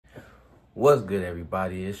What's good,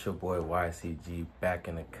 everybody? It's your boy YCG back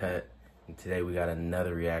in the cut, and today we got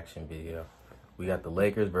another reaction video. We got the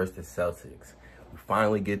Lakers versus the Celtics. We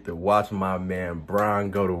finally get to watch my man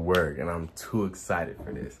LeBron go to work, and I'm too excited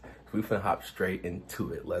for this. We finna hop straight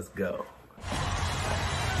into it. Let's go.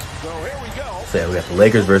 So yeah, we got the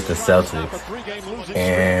Lakers versus the Celtics,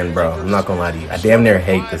 and bro, I'm not gonna lie to you, I damn near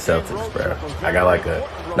hate the Celtics, bro. I got like a,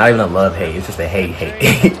 not even a love-hate, it's just a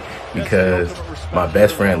hate because my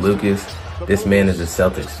best friend Lucas, this man is a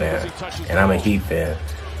Celtics fan, and I'm a Heat fan.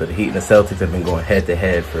 So the Heat and the Celtics have been going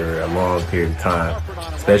head-to-head for a long period of time,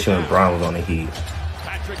 especially when Bron was on the Heat.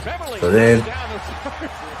 So then,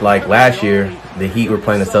 like last year, the Heat were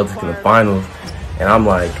playing the Celtics in the finals, and I'm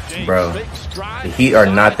like, bro, the Heat are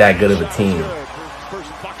not that good of a team.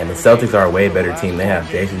 And the Celtics are a way better team. They have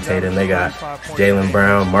Jason Tatum, they got Jaylen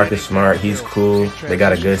Brown, Marcus Smart, he's cool. They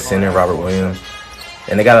got a good center, Robert Williams.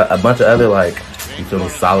 And they got a bunch of other, like, you feel me,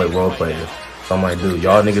 solid role players. So I'm like, dude,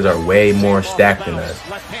 y'all niggas are way more stacked than us.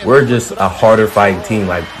 We're just a harder fighting team.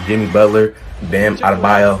 Like Jimmy Butler, Bam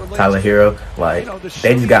Adebayo, Tyler Hero, like,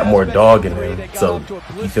 they just got more dog in them. So,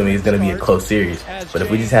 you feel me, it's going to be a close series. But if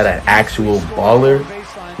we just had an actual baller,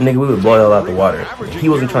 nigga, we would blow it all out the water. He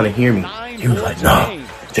wasn't trying to hear me. He was like, no,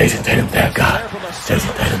 Jason Tatum, that guy.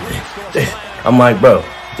 Jason Tatum. I'm like, bro,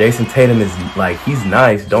 Jason Tatum is, like, he's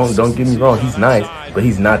nice. Don't get me wrong, he's nice. But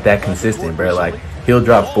he's not that consistent, bro. Like, he'll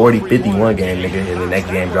drop 40, 51 game, nigga, and the next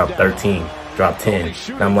game drop 13, drop 10.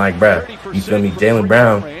 And I'm like, bro, you feel me? Jaylen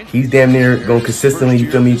Brown, he's damn near going consistently, you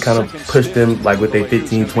feel me, kind of push them, like, with their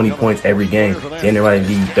 15, 20 points every game. Damn near right and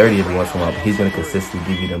give you 30 every once in a while, but he's going to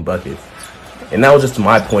consistently give you them buckets. And that was just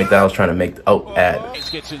my point that I was trying to make. So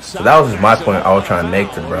that was just my point I was trying to make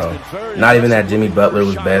to bro. Not even that Jimmy Butler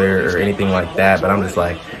was better or anything like that, but I'm just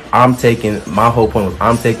like, my whole point was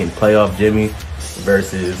I'm taking playoff Jimmy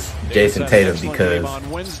versus Jason Tatum because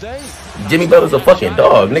Jimmy Butler's a fucking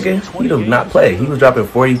dog, nigga. He does not play. He was dropping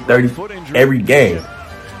 40, 30 every game.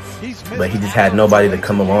 But he just had nobody to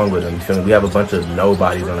come along with him. You feel me? We have a bunch of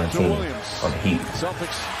nobodies on our team, on the Heat.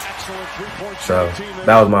 So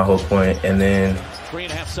that was my whole point. And then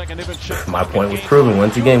my point was proven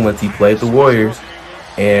once again once he played the Warriors.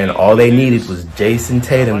 And all they needed was Jason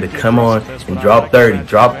Tatum to come on and drop 30,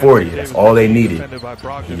 drop 40. That's all they needed.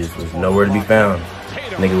 He just was nowhere to be found.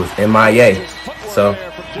 Nigga was MIA. So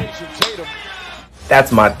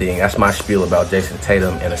that's my thing. That's my spiel about Jason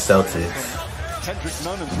Tatum and the Celtics.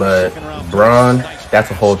 But Bron,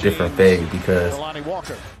 that's a whole different phase because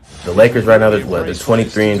the Lakers right now, they're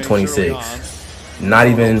 23 and 26. Not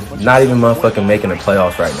even motherfucking making the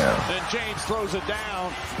playoffs right now.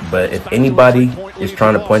 But if anybody is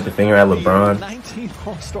trying to point the finger at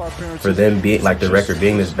LeBron for them being, like, the record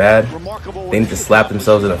being this bad, they need to slap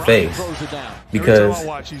themselves in the face. Because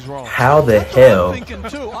how the hell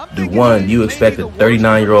do you expect a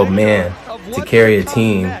 39-year-old man to carry a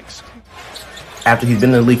team after he's been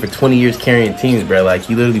in the league for 20 years carrying teams, bro? Like,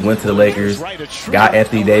 he literally went to the Lakers, got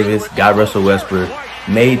Anthony Davis, got Russell Westbrook,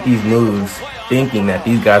 made these moves thinking that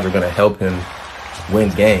these guys are going to help him win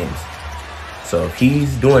games. So if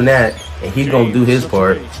he's doing that, and he's going to do his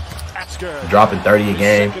part, dropping 30 a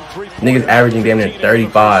game, niggas averaging damn near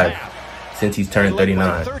 35 since he's turned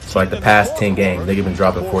 39. So like the past 10 games, they've been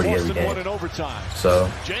dropping 40 every game. So,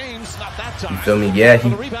 you feel me? Yeah,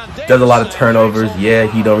 he does a lot of turnovers. Yeah,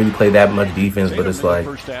 he don't really play that much defense, but it's like,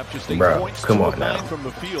 bro, come on now.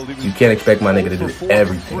 You can't expect my nigga to do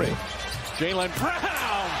everything.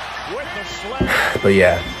 But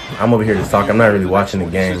yeah, I'm over here just talking. I'm not really watching the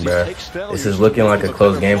game, bro. This is looking like a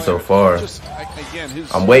close game so far.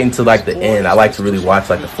 I'm waiting till like the end. I like to really watch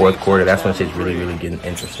like the fourth quarter. That's when shit's really getting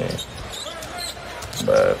interesting.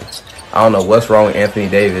 But I don't know what's wrong with Anthony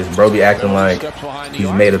Davis. Bro be acting like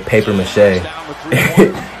he's made of paper mache.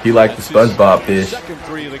 He like the SpongeBob fish.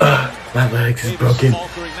 My legs is broken.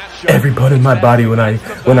 Every bone in my body when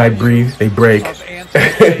I breathe, they break.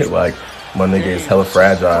 Like, my nigga is hella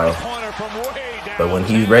fragile. But when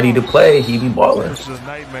he's ready to play, he be balling.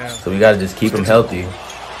 So we gotta just keep him healthy.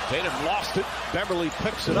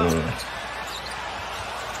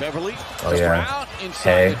 Oh yeah.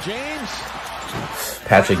 Hey.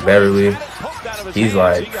 Patrick Beverly. He's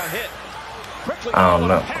like, I don't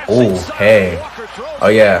know. Oh, hey. Oh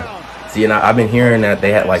yeah. See, and I've been hearing that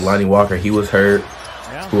they had like Lonnie Walker. He was hurt.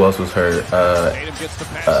 Who else was hurt?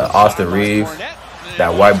 Austin Reeves.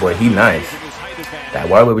 That white boy, he nice. That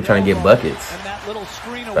white boy be trying to get buckets.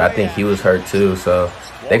 But I think he was hurt too, so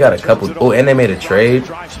they got a couple. Oh, and they made a trade.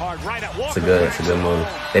 It's a good move.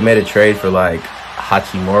 They made a trade for like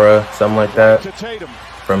Hachimura, something like that,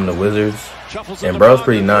 from the Wizards. And bro's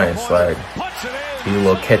pretty nice. Like, he's a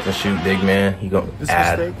little catch and shoot big man. He gonna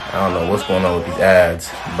add. I don't know what's going on with these ads,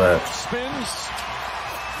 but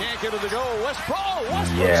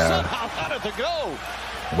yeah.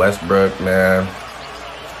 Westbrook, man.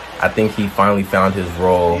 I think he finally found his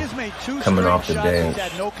role coming off the bench.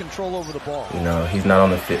 You know, he's not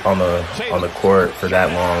on the court for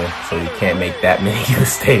that long, so he can't make that many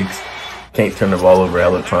mistakes. Can't turn the ball over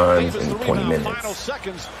hella times in 20 minutes.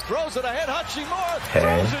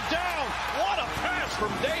 Okay.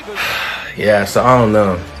 Yeah, so I don't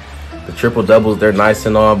know. The triple doubles, they're nice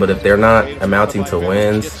and all, but if they're not amounting to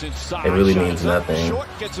wins, it really means nothing.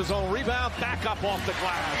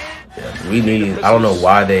 Yeah, we need, I don't know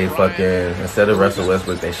why they fucking, instead of Russell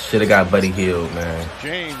Westbrook, they should have got Buddy Hield, man.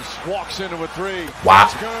 James walks into a three. Wow.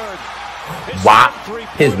 Wow.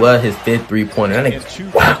 His 5th 3-pointer.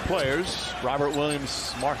 Wow. Players, Robert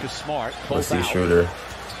Williams, Marcus Smart. Let's see Schroeder.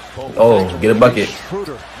 Oh, get a bucket.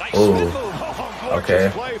 Oh, okay.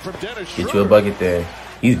 Get you a bucket there.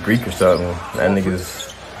 He's Greek or something. That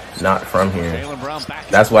nigga's not from here.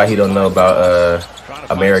 That's why he don't know about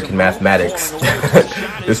American mathematics.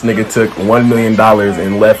 This nigga took $1 million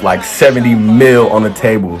and left like 70 mil on the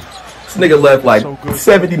table. This nigga left like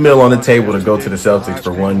 70 mil on the table to go to the Celtics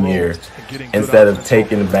for 1 year instead of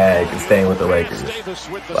taking the bag and staying with the Lakers.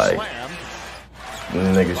 Like,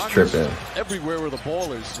 niggas tripping. Everywhere where the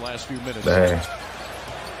ball is last few minutes. Hey.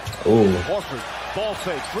 Ooh. Ball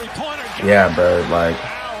fake, three-pointer. Yeah, bro. Like.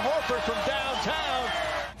 Horford from downtown.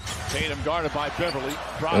 Tatum guarded by Beverly.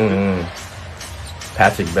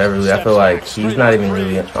 Patrick Beverly. I feel like he's not even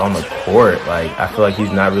really on the court. Like, I feel like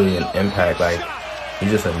he's not really an impact. Like,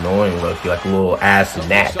 he's just annoying, look. Like a little ass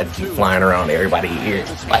gnat that's just flying around everybody's ears.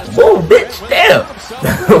 Like, whoa, bitch, damn.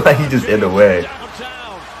 Like, he just in the way.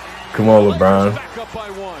 Come on, LeBron.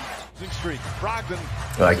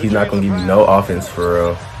 Like, he's not gonna give you no offense for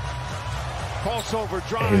real. Crossover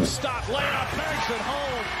drive, stop, layup, banks it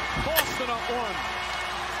home. Boston up one.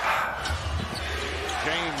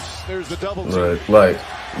 James, there's the double team. Look, like,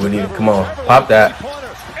 we need to, come on, pop that.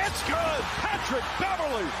 It's good. Patrick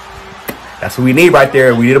Beverly. That's what we need right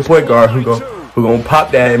there. We need a point guard who gonna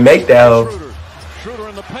pop that and make that. Schroeder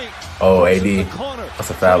in the paint. Oh, AD.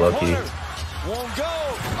 That's a foul, low key. Won't go.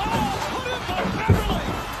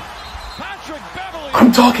 I'm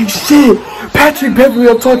talking shit. Patrick Beverly,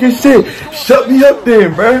 I'm talking shit. Shut me up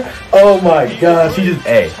then, bro. Oh my gosh. He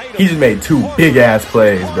just made 2 big ass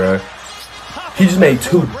plays, bro. He just made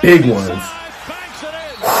 2 big ones.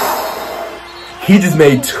 He just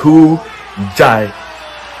made 2 giant.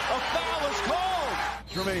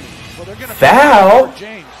 Foul?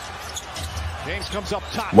 James comes up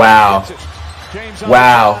top. Wow.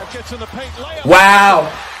 Wow. Wow.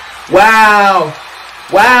 Wow.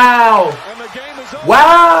 Wow.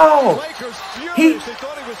 Wow.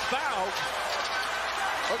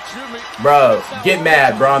 Bro, get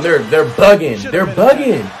mad, bro. They're bugging. They're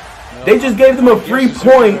bugging. They just gave them a free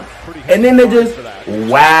point, and then they just,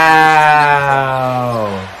 wow.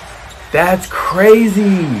 That's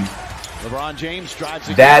crazy. LeBron James drives.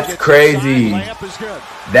 That's crazy.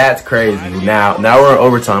 That's crazy. Now we're in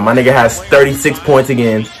overtime. My nigga has 36 points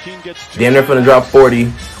again. Damn, they're finna drop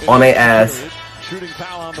 40 on their ass. Shooting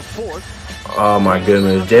foul on the 4th. Oh my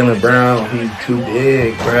goodness, Jaylen Brown, he's too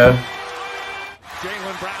big, bro.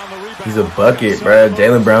 He's a bucket, bro.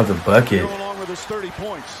 Jaylen Brown's a bucket.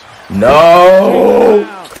 No.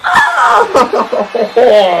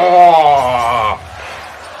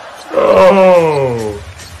 Oh.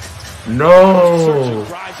 No.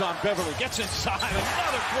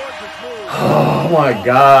 Oh my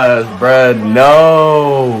gosh, bro.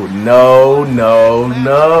 No. No, no,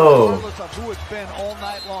 no.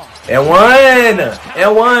 And one.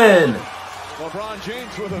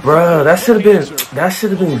 Bro, that should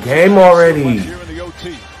have been game already.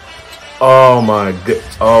 Oh my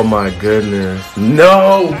goodness.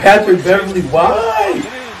 No, Patrick Beverly, why?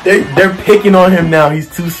 They're picking on him now. He's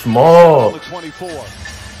too small.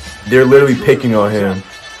 They're literally picking on him.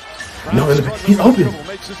 No, he's open.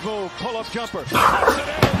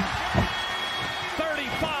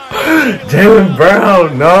 Jaylen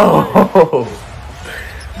Brown, no.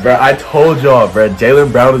 Bro, I told y'all, bro.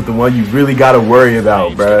 Jaylen Brown is the one you really got to worry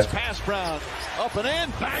about, bro. Fuck,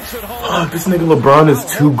 this nigga LeBron is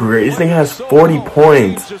too great. This nigga has 40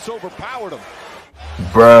 points.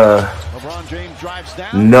 Bruh.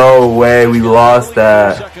 No way we lost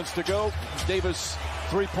that.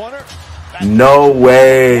 No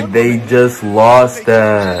way they just lost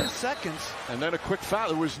that.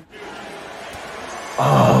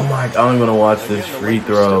 Oh my God, I'm gonna watch this free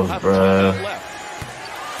throws, bruh.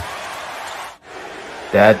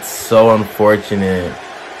 That's so unfortunate.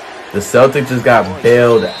 The Celtics just got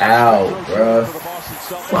bailed out, bro.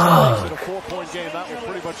 Fuck.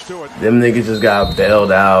 Them niggas just got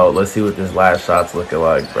bailed out. Let's see what this last shot's looking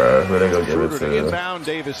like, bro. Who they gonna give it to?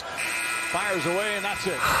 Davis fires away, and that's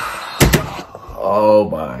it. Oh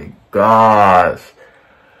my gosh.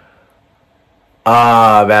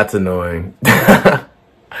 Ah, that's annoying. I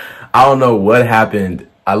don't know what happened.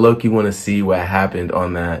 I low-key want to see what happened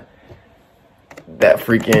on that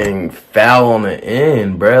freaking foul on the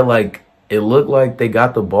end, bruh. Like, it looked like they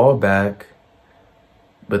got the ball back,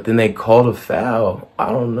 but then they called a foul. I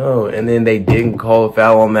don't know. And then they didn't call a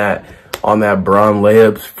foul on that Bron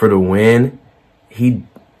layups for the win. He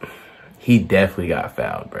definitely got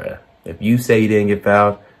fouled, bruh. If you say he didn't get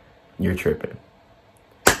fouled, you're tripping.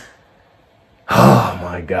 Oh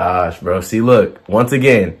my gosh, bro. See, look, once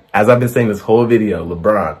again, as I've been saying this whole video,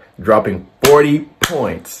 LeBron dropping 40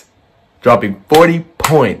 points. Dropping 40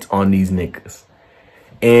 points on these niggas.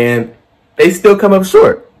 And they still come up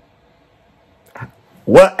short.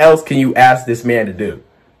 What else can you ask this man to do?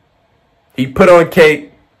 He put on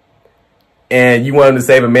cake and you want him to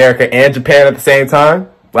save America and Japan at the same time?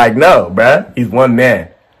 Like, no, bruh. He's one man.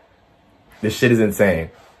 This shit is insane.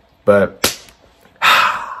 But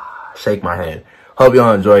shake my hand. Hope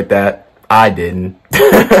y'all enjoyed that. I didn't.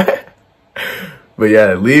 But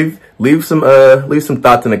yeah, leave some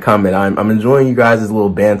thoughts in the comment. I'm enjoying you guys' little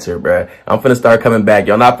banter, bruh. I'm finna start coming back.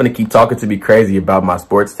 Y'all not finna keep talking to me crazy about my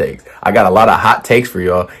sports takes. I got a lot of hot takes for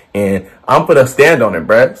y'all, and I'm finna stand on it,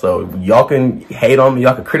 bruh. So y'all can hate on me,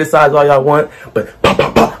 y'all can criticize all y'all want, but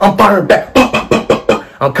I'm firing back.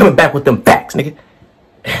 I'm coming back with them facts, nigga.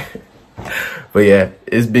 But yeah,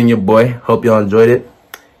 it's been your boy. Hope y'all enjoyed it,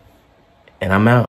 and I'm out.